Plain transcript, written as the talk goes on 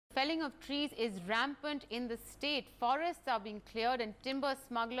felling of trees is rampant in the state. Forests are being cleared and timber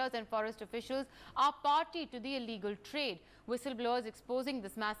smugglers and forest officials are party to the illegal trade. Whistleblowers exposing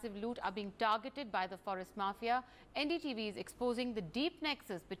this massive loot are being targeted by the forest mafia. NDTV is exposing the deep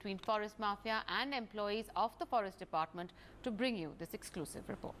nexus between forest mafia and employees of the forest department to bring you this exclusive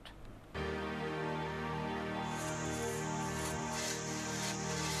report.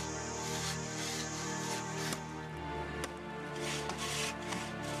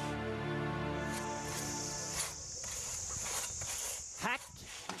 Hacked,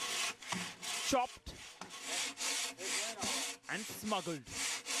 chopped and smuggled.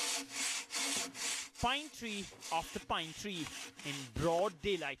 Pine tree after pine tree in broad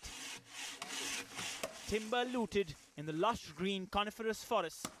daylight. Timber looted in the lush green coniferous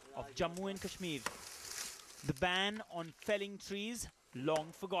forests of Jammu and Kashmir. The ban on felling trees long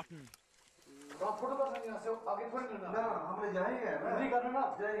forgotten.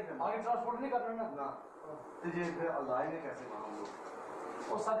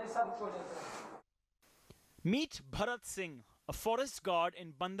 Meet Bharat Singh, a forest guard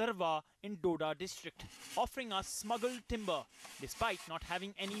in Bandarwa in Doda district, offering us smuggled timber despite not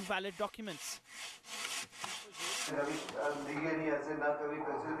having any valid documents.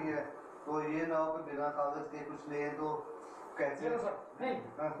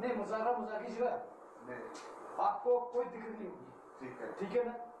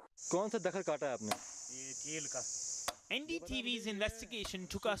 NDTV's investigation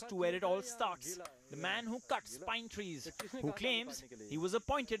took us to where it all starts. The man who cuts pine trees, who claims he was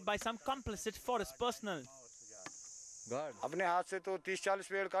appointed by some complicit forest personnel. अपने हाथ से तो 30-40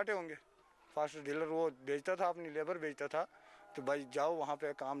 पेड़ काटे होंगे. Fast dealer वो बेचता था, अपनी लेबर बेचता था. तो भाई जाओ वहाँ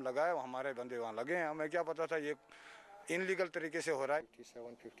पे काम लगाए, हमारे बंदे वहाँ लगे हैं. हमें क्या पता था ये illegal तरीके से हो रहा है.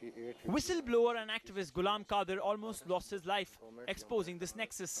 Whistleblower and activist Ghulam Qadir almost lost his life, exposing this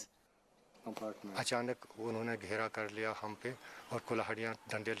nexus. अचानक उन्होंने घेरा कर लिया हम पे और कुल्हाड़ियाँ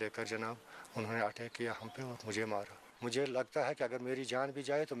डंडे लेकर जनाब उन्होंने अटैक किया हम पे और मुझे मारा. मुझे लगता है कि अगर मेरी जान भी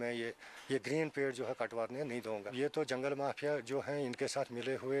जाए तो मैं ये ग्रीन पेड़ जो है कटवाने नहीं दूंगा. ये तो जंगल माफिया जो हैं इनके साथ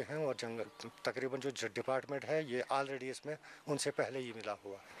मिले हुए हैं और जंगल तकरीबन जो डिपार्टमेंट है ये ऑलरेडी इसमें उनसे पहले ही मिला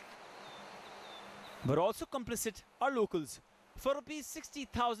हुआ है. But also complicit are locals. For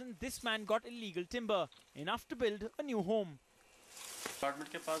 ₹60,000, this man got illegal timber, enough to build a new home. Department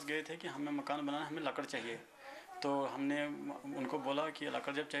के पास गए थे कि हमें मकान बनाना, हमें लकड़ चाहिए. तो हमने उनको बोला कि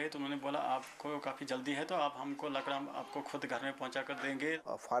लकड़ जब चाहिए तो उन्होंने बोला आपको काफ़ी जल्दी है तो आप हमको लकड़ हम आपको खुद घर में पहुंचा कर देंगे.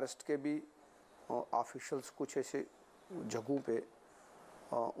 फॉरेस्ट के भी ऑफिशियल्स कुछ ऐसे जगहों पे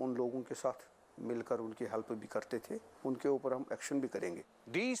उन लोगों के साथ मिलकर उनकी हेल्प भी करते थे. उनके ऊपर हम एक्शन भी करेंगे.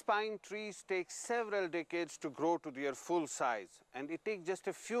 These pine trees take several decades to grow to their full size, and it takes just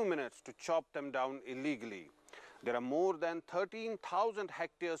a few minutes to chop them down illegally. There are more than 13,000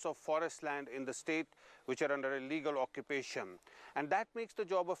 hectares of forest land in the state which are under illegal occupation, and that makes the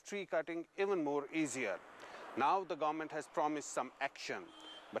job of tree cutting even more easier. Now the government has promised some action,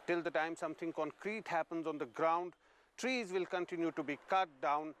 but till the time something concrete happens on the ground, trees will continue to be cut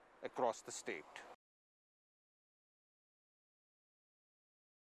down across the state.